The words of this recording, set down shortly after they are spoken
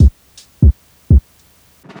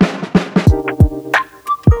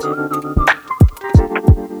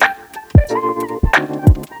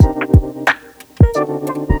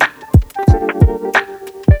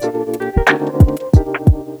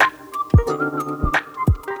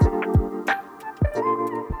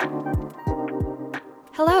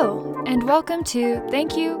and welcome to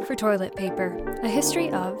Thank You for Toilet Paper, a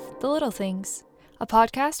history of the little things, a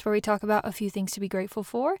podcast where we talk about a few things to be grateful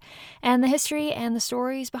for and the history and the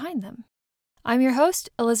stories behind them. I'm your host,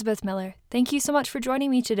 Elizabeth Miller. Thank you so much for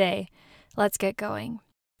joining me today. Let's get going.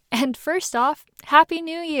 And first off, Happy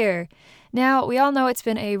New Year! Now, we all know it's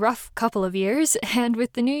been a rough couple of years, and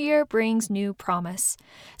with the new year brings new promise.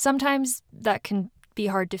 Sometimes that can be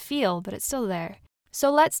hard to feel, but it's still there. So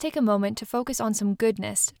let's take a moment to focus on some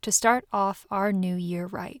goodness to start off our new year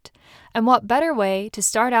right. And what better way to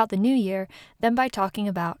start out the new year than by talking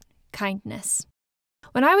about kindness?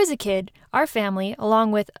 When I was a kid, our family,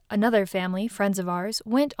 along with another family, friends of ours,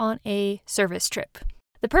 went on a service trip.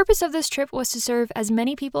 The purpose of this trip was to serve as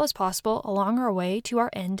many people as possible along our way to our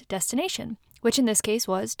end destination, which in this case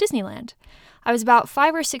was Disneyland. I was about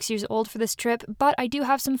 5 or 6 years old for this trip, but I do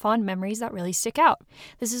have some fond memories that really stick out.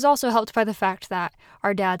 This is also helped by the fact that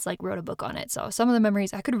our dads wrote a book on it, so some of the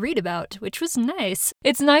memories I could read about, which was nice.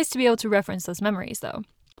 It's nice to be able to reference those memories, though.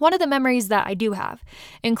 One of the memories that I do have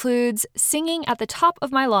includes singing at the top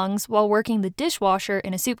of my lungs while working the dishwasher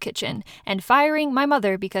in a soup kitchen and firing my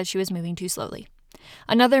mother because she was moving too slowly.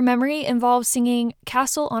 Another memory involves singing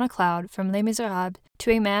Castle on a Cloud from Les Miserables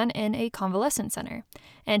to a man in a convalescent center,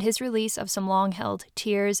 and his release of some long-held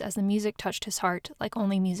tears as the music touched his heart like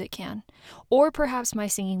only music can. Or perhaps my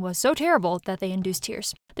singing was so terrible that they induced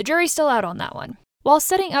tears. The jury's still out on that one. While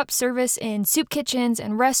setting up service in soup kitchens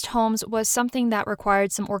and rest homes was something that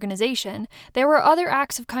required some organization, there were other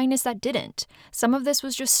acts of kindness that didn't. Some of this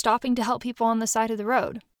was just stopping to help people on the side of the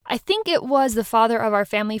road. I think it was the father of our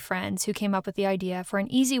family friends who came up with the idea for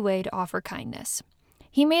an easy way to offer kindness.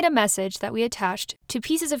 He made a message that we attached to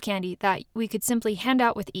pieces of candy that we could simply hand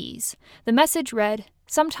out with ease. The message read,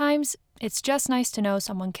 "Sometimes it's just nice to know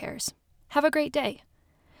someone cares. Have a great day."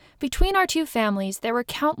 Between our two families, there were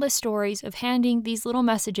countless stories of handing these little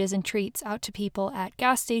messages and treats out to people at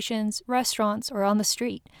gas stations, restaurants, or on the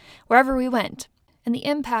street, wherever we went, and the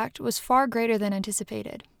impact was far greater than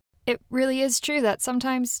anticipated. It really is true that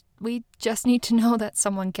sometimes we just need to know that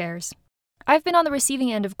someone cares. I've been on the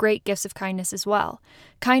receiving end of great gifts of kindness as well.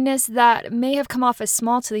 Kindness that may have come off as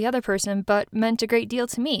small to the other person, but meant a great deal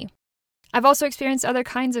to me. I've also experienced other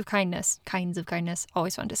kinds of kindness,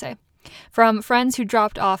 always fun to say. From friends who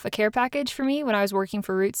dropped off a care package for me when I was working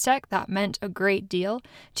for Roots Tech, that meant a great deal,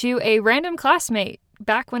 to a random classmate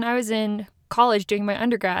back when I was in college doing my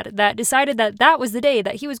undergrad that decided that that was the day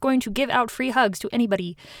that he was going to give out free hugs to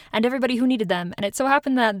anybody and everybody who needed them. And it so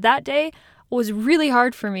happened that that day was really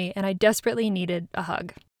hard for me and I desperately needed a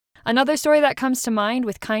hug. Another story that comes to mind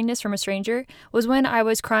with kindness from a stranger was when I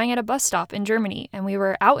was crying at a bus stop in Germany and we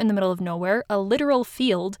were out in the middle of nowhere, a literal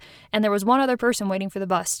field, and there was one other person waiting for the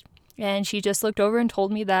bus. And she just looked over and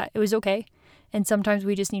told me that it was okay. And sometimes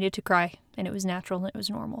we just needed to cry and it was natural and it was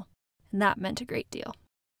normal. And that meant a great deal.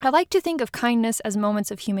 I like to think of kindness as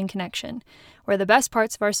moments of human connection, where the best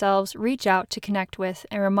parts of ourselves reach out to connect with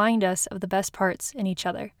and remind us of the best parts in each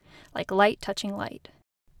other, like light touching light.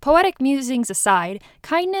 Poetic musings aside,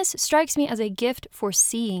 kindness strikes me as a gift for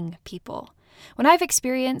seeing people. When I've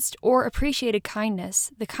experienced or appreciated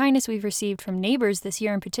kindness, the kindness we've received from neighbors this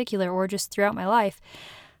year in particular, or just throughout my life,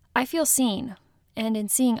 I feel seen, and in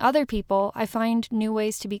seeing other people, I find new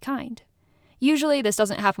ways to be kind. Usually this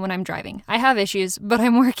doesn't happen when I'm driving. I have issues, but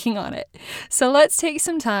I'm working on it. So let's take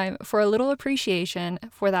some time for a little appreciation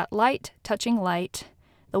for that light touching light,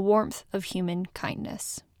 the warmth of human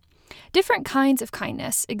kindness. Different kinds of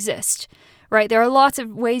kindness exist, right? There are lots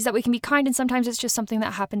of ways that we can be kind, and sometimes it's just something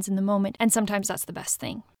that happens in the moment, and sometimes that's the best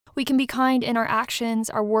thing. We can be kind in our actions,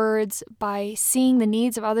 our words, by seeing the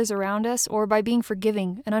needs of others around us, or by being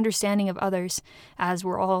forgiving and understanding of others, as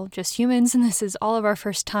we're all just humans and this is all of our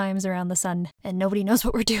first times around the sun, and nobody knows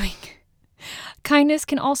what we're doing. Kindness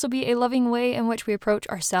can also be a loving way in which we approach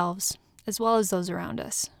ourselves, as well as those around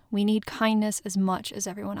us. We need kindness as much as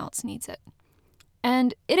everyone else needs it.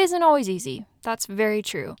 And it isn't always easy, that's very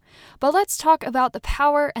true. But let's talk about the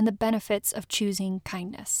power and the benefits of choosing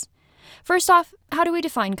kindness. First off, how do we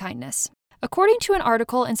define kindness? According to an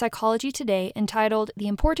article in Psychology Today entitled The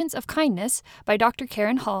Importance of Kindness by Dr.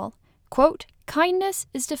 Karen Hall, quote, "Kindness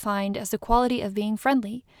is defined as the quality of being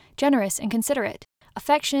friendly, generous, and considerate.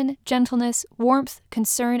 Affection, gentleness, warmth,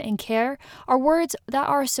 concern, and care are words that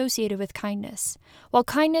are associated with kindness. While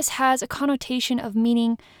kindness has a connotation of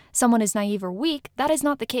meaning someone is naive or weak, that is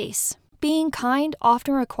not the case. Being kind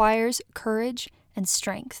often requires courage and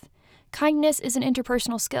strength. Kindness is an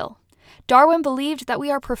interpersonal skill. Darwin believed that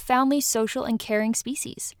we are profoundly social and caring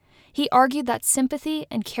species. He argued that sympathy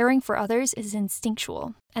and caring for others is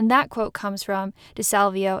instinctual. And that quote comes from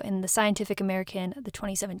DeSalvio in the Scientific American, the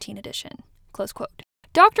 2017 edition. Close quote.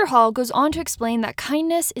 Dr. Hall goes on to explain that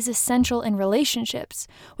kindness is essential in relationships,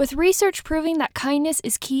 with research proving that kindness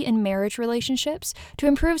is key in marriage relationships to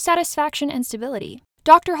improve satisfaction and stability.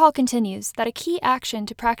 Dr. Hall continues that a key action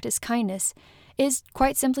to practice kindness is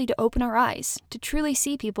quite simply to open our eyes, to truly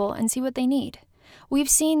see people and see what they need. We've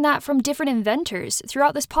seen that from different inventors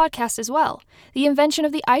throughout this podcast as well. The invention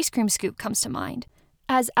of the ice cream scoop comes to mind,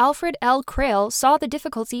 as Alfred L. Crail saw the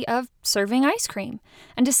difficulty of serving ice cream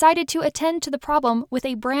and decided to attend to the problem with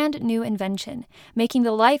a brand new invention, making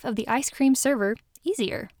the life of the ice cream server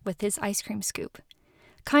easier with his ice cream scoop.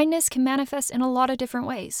 Kindness can manifest in a lot of different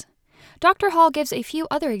ways. Dr. Hall gives a few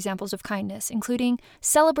other examples of kindness, including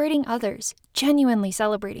celebrating others, genuinely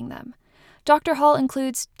celebrating them. Dr. Hall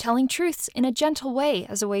includes telling truths in a gentle way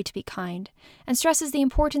as a way to be kind, and stresses the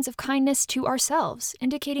importance of kindness to ourselves,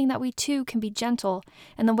 indicating that we too can be gentle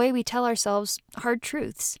in the way we tell ourselves hard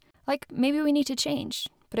truths, like maybe we need to change.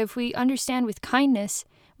 But if we understand with kindness,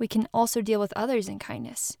 we can also deal with others in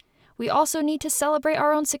kindness. We also need to celebrate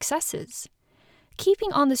our own successes.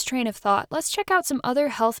 Keeping on this train of thought, let's check out some other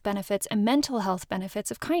health benefits and mental health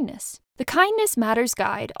benefits of kindness. The Kindness Matters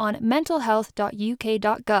Guide on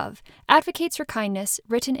mentalhealth.uk.gov advocates for kindness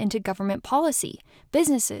written into government policy,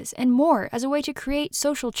 businesses, and more as a way to create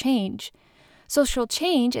social change. Social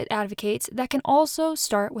change, it advocates, that can also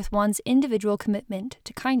start with one's individual commitment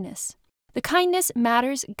to kindness. The Kindness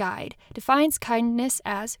Matters Guide defines kindness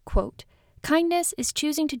as, quote, kindness is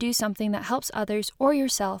choosing to do something that helps others or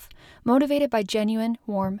yourself, motivated by genuine,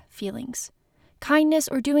 warm feelings. Kindness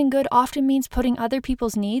or doing good often means putting other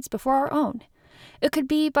people's needs before our own. It could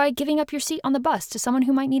be by giving up your seat on the bus to someone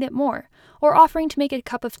who might need it more, or offering to make a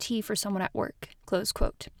cup of tea for someone at work, close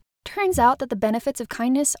quote. Turns out that the benefits of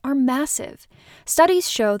kindness are massive. Studies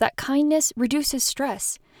show that kindness reduces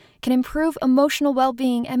stress, can improve emotional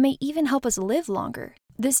well-being, and may even help us live longer.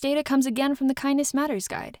 This data comes again from the Kindness Matters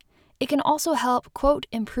Guide. It can also help, quote,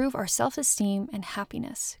 improve our self-esteem and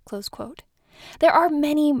happiness, close quote. There are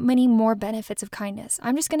many, many more benefits of kindness.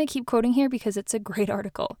 I'm just going to keep quoting here because it's a great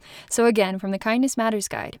article. So again, from the Kindness Matters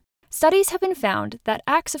Guide. Studies have been found that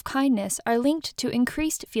acts of kindness are linked to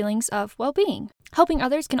increased feelings of well-being. Helping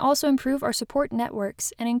others can also improve our support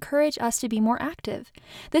networks and encourage us to be more active.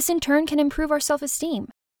 This in turn can improve our self-esteem.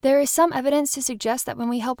 There is some evidence to suggest that when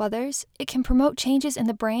we help others, it can promote changes in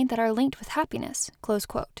the brain that are linked with happiness, close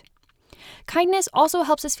quote. Kindness also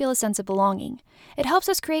helps us feel a sense of belonging. It helps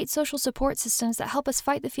us create social support systems that help us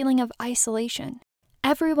fight the feeling of isolation.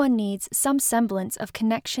 Everyone needs some semblance of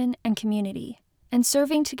connection and community, and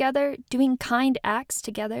serving together, doing kind acts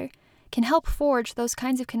together, can help forge those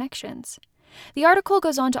kinds of connections. The article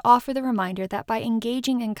goes on to offer the reminder that by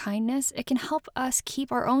engaging in kindness, it can help us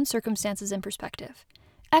keep our own circumstances in perspective.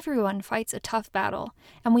 Everyone fights a tough battle,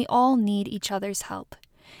 and we all need each other's help.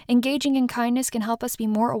 Engaging in kindness can help us be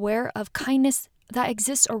more aware of kindness that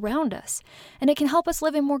exists around us, and it can help us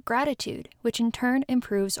live in more gratitude, which in turn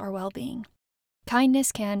improves our well-being.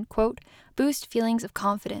 Kindness can, quote, boost feelings of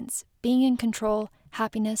confidence, being in control,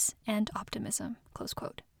 happiness, and optimism, close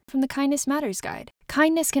quote. From the Kindness Matters Guide,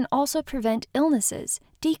 kindness can also prevent illnesses,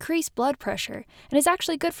 decrease blood pressure, and is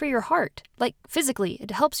actually good for your heart. Like physically,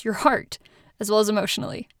 it helps your heart, as well as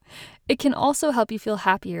emotionally. It can also help you feel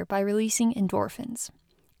happier by releasing endorphins.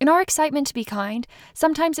 In our excitement to be kind,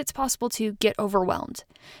 sometimes it's possible to get overwhelmed.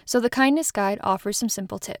 So the Kindness Guide offers some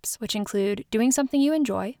simple tips, which include doing something you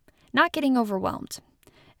enjoy, not getting overwhelmed,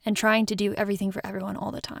 and trying to do everything for everyone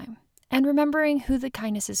all the time, and remembering who the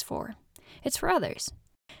kindness is for. It's for others.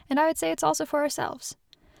 And I would say it's also for ourselves.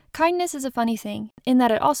 Kindness is a funny thing in that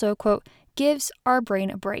it also, quote, gives our brain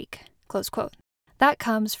a break, close quote. That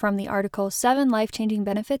comes from the article 7 Life-Changing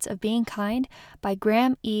Benefits of Being Kind by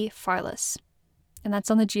Graham E. Farless. And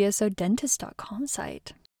that's on the gsodentist.com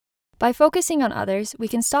site. By focusing on others, we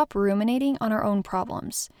can stop ruminating on our own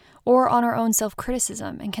problems or on our own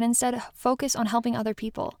self-criticism and can instead focus on helping other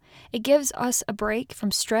people. It gives us a break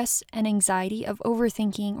from stress and anxiety of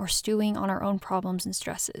overthinking or stewing on our own problems and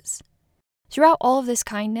stresses. Throughout all of this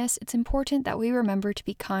kindness, it's important that we remember to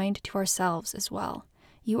be kind to ourselves as well.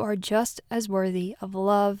 You are just as worthy of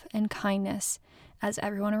love and kindness as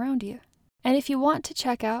everyone around you. And if you want to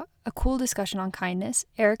check out a cool discussion on kindness,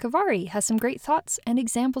 Eric Avari has some great thoughts and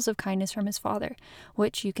examples of kindness from his father,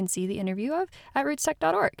 which you can see the interview of at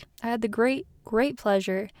rootstech.org. I had the great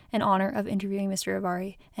pleasure and honor of interviewing Mr.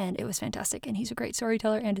 Avari, and it was fantastic, and he's a great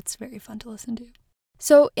storyteller, and it's very fun to listen to.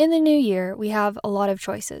 So in the new year, we have a lot of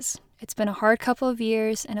choices. It's been a hard couple of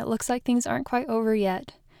years, and it looks like things aren't quite over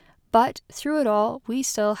yet. But through it all, we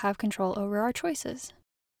still have control over our choices.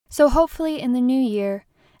 So hopefully in the new year,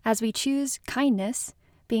 as we choose kindness,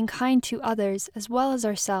 being kind to others as well as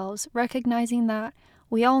ourselves, recognizing that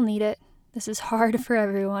We all need it. This is hard for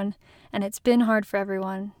everyone, and it's been hard for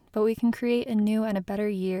everyone, but we can create a new and a better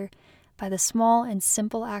year by the small and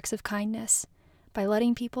simple acts of kindness, by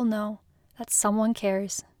letting people know that someone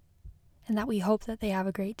cares and that we hope that they have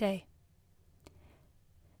a great day.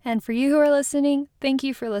 And for you who are listening, thank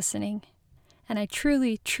you for listening. And I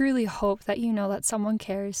truly, truly hope that you know that someone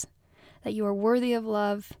cares, that you are worthy of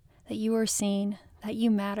love, that you are seen, that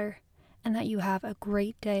you matter, and that you have a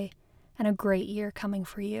great day and a great year coming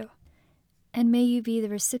for you. And may you be the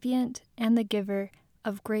recipient and the giver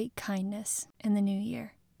of great kindness in the new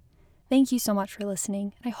year. Thank you so much for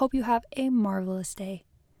listening, and I hope you have a marvelous day.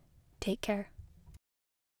 Take care.